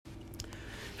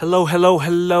Hello, hello,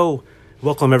 hello.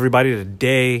 Welcome everybody to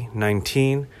day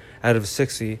 19 out of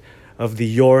 60 of the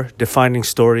Your Defining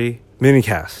Story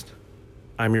minicast.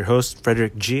 I'm your host,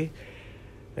 Frederick G.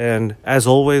 And as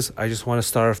always, I just want to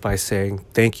start off by saying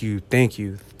thank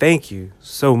you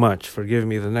so much for giving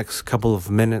me the next couple of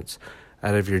minutes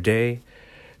out of your day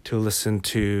to listen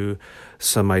to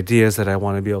some ideas that I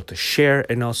want to be able to share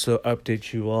and also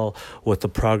update you all with the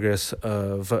progress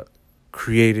of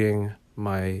creating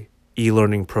my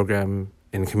e-learning program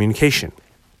in communication.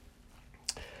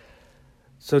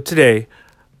 So today,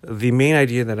 the main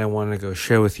idea that I want to go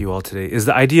share with you all today is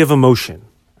the idea of emotion.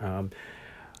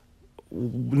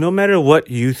 No matter what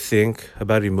you think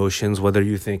about emotions, whether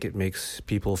you think it makes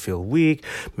people feel weak,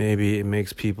 maybe it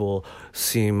makes people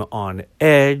seem on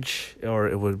edge, or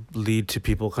it would lead to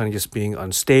people kind of just being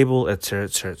unstable, etc.,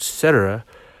 etc., etc.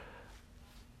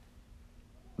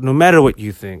 No matter what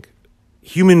you think,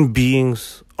 human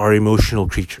beings are emotional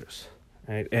creatures.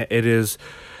 Right? It is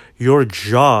your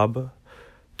job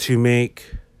to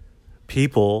make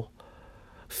people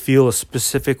feel a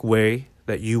specific way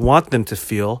that you want them to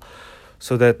feel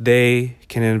so that they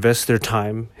can invest their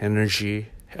time, energy,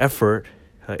 effort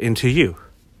into you.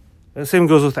 The same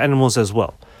goes with animals as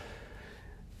well.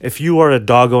 If you are a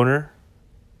dog owner,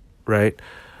 right,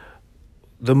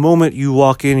 the moment you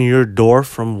walk in your door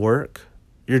from work,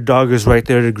 your dog is right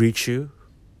there to greet you,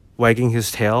 wagging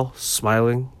his tail,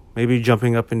 smiling, maybe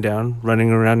jumping up and down,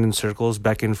 running around in circles,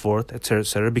 back and forth,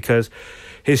 etc., because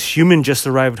his human just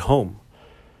arrived home.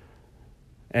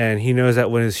 And he knows that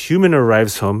when his human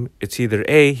arrives home, it's either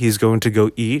A, he's going to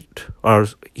go eat, or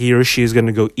he or she is going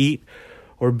to go eat,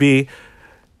 or B,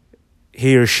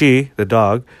 he or she, the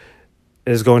dog,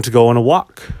 is going to go on a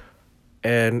walk.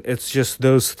 And it's just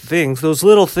those things, those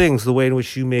little things, the way in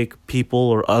which you make people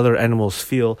or other animals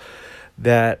feel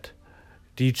that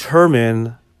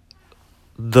determine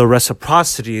the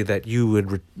reciprocity that you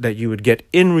would get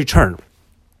in return.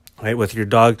 Right? With your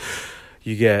dog,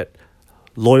 you get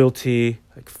loyalty,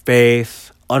 like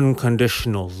faith,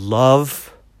 unconditional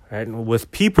love. Right? And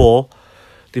with people,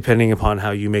 depending upon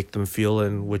how you make them feel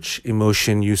and which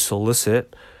emotion you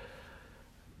solicit,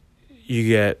 you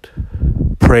get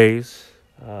praise,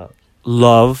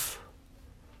 love,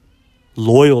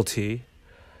 loyalty,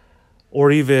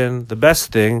 or even the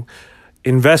best thing,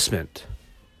 investment,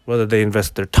 whether they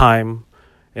invest their time,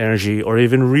 energy, or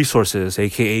even resources,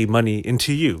 aka money,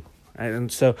 into you. Right?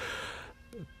 And so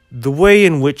the way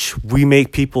in which we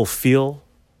make people feel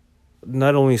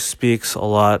not only speaks a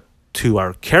lot to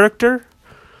our character,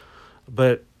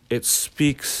 but it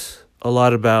speaks a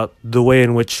lot about the way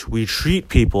in which we treat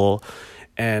people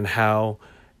and how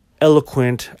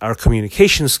eloquent our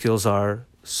communication skills are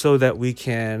so that we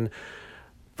can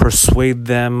persuade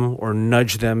them or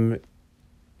nudge them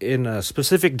in a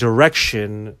specific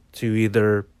direction to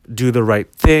either do the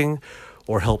right thing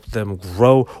or help them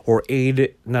grow or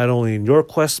aid not only in your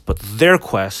quest but their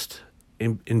quest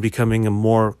in becoming a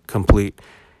more complete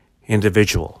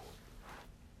individual.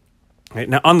 Right?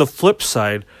 Now, on the flip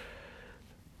side,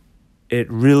 it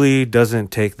really doesn't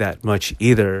take that much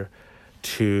either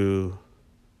to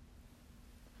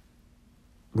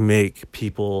make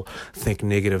people think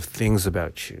negative things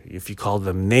about you. If you call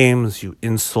them names, you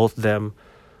insult them,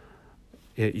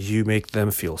 you make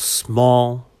them feel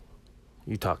small,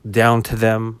 you talk down to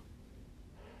them.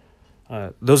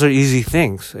 Those are easy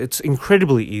things. It's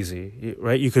incredibly easy,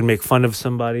 right? You can make fun of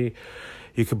somebody,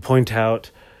 you can point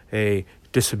out a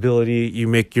disability, you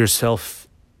make yourself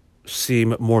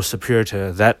seem more superior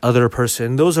to that other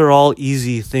person. Those are all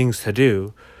easy things to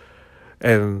do.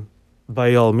 And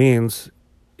by all means,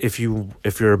 if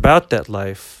you're about that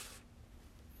life,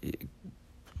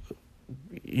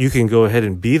 you can go ahead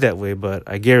and be that way, but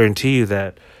I guarantee you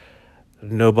that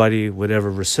nobody would ever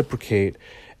reciprocate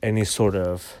any sort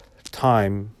of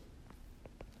time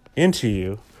into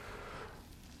you.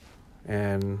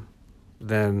 And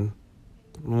then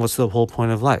what's the whole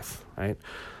point of life, right?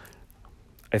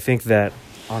 I think that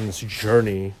on this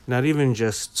journey, not even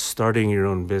just starting your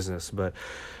own business, but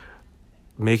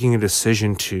making a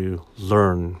decision to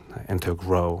learn and to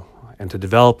grow and to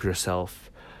develop yourself,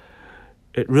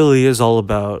 it really is all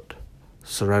about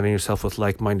surrounding yourself with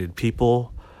like-minded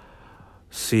people,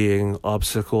 seeing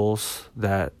obstacles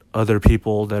that other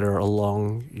people that are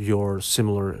along your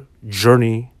similar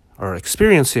journey are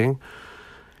experiencing,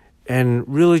 and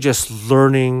really just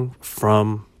learning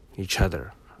from each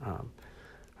other.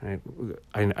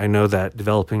 I know that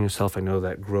developing yourself, I know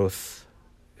that growth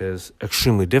is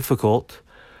extremely difficult,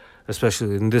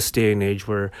 especially in this day and age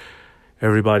where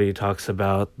everybody talks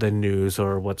about the news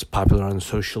or what's popular on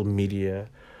social media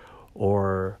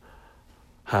or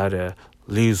how to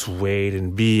lose weight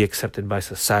and be accepted by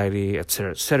society,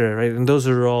 etc., right? And those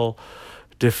are all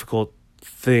difficult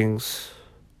things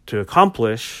to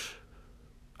accomplish.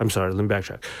 I'm sorry, let me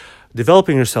backtrack.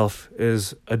 Developing yourself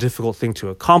is a difficult thing to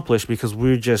accomplish because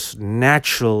we're just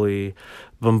naturally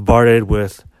bombarded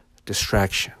with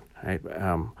distraction, right?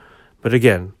 But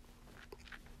again,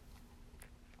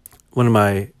 one of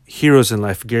my heroes in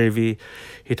life, Gary Vee,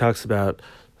 he talks about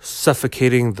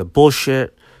suffocating the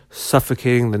bullshit,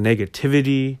 suffocating the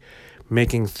negativity,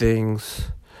 making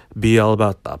things be all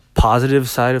about the positive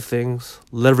side of things,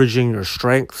 leveraging your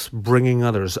strengths, bringing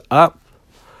others up,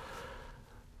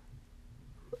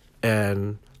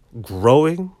 and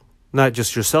growing, not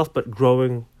just yourself, but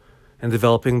growing and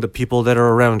developing the people that are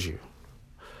around you.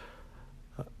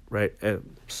 Right?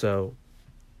 And so,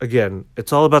 again,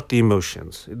 it's all about the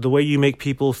emotions. The way you make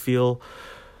people feel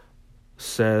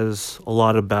says a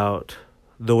lot about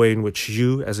the way in which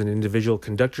you as an individual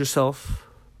conduct yourself,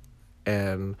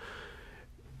 and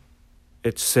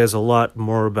it says a lot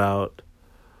more about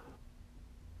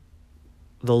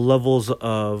the levels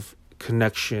of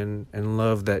connection and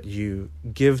love that you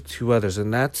give to others.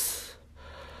 And that's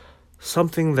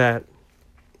something that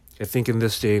I think in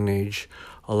this day and age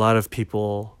a lot of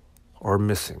people are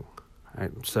missing,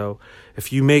 right? So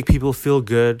if you make people feel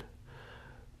good,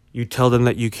 you tell them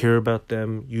that you care about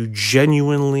them, you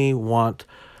genuinely want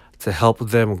to help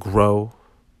them grow,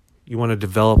 you want to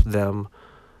develop them,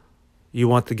 you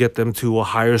want to get them to a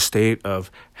higher state of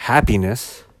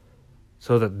happiness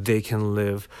so that they can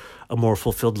live a more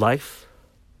fulfilled life,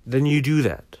 then you do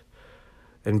that.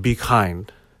 And be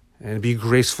kind and be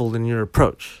graceful in your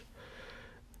approach.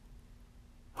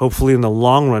 Hopefully in the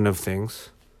long run of things,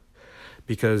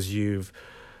 because you've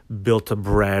built a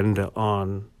brand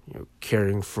on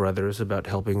caring for others, about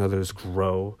helping others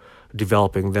grow,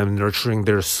 developing them, nurturing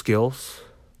their skills,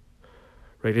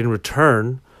 right? In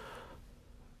return,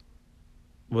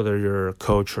 whether you're a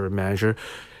coach or a manager,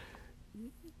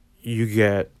 you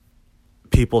get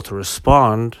people to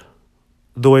respond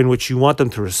the way in which you want them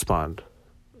to respond.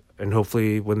 And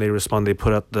hopefully when they respond, they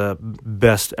put out the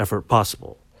best effort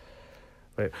possible.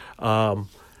 Right? A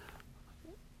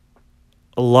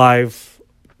live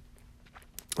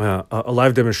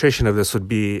demonstration of this would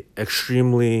be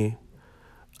extremely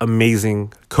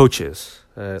amazing coaches.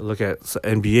 Look at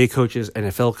NBA coaches,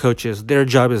 NFL coaches. Their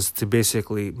job is to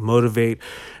basically motivate,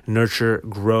 nurture,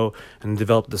 grow, and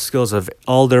develop the skills of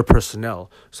all their personnel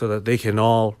so that they can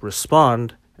all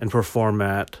respond and perform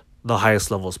at the highest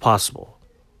levels possible.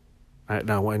 Right?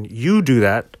 Now, when you do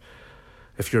that,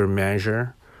 if you're a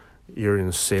manager, you're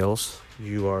in sales,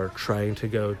 you are trying to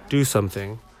go do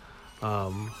something,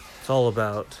 it's all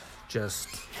about just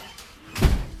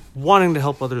wanting to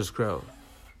help others grow.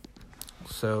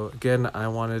 So again, I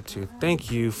wanted to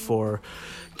thank you for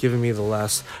giving me the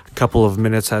last couple of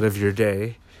minutes out of your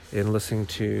day in listening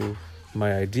to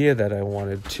my idea that I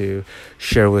wanted to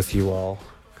share with you all.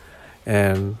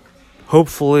 And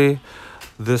hopefully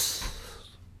this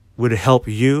would help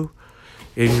you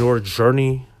in your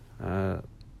journey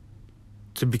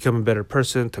to become a better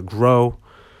person, to grow,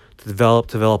 to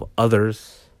develop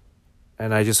others.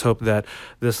 And I just hope that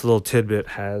this little tidbit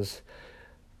has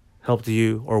helped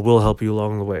you or will help you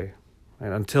along the way.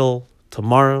 And until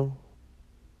tomorrow,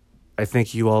 I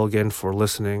thank you all again for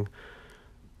listening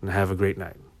and have a great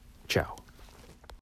night. Ciao.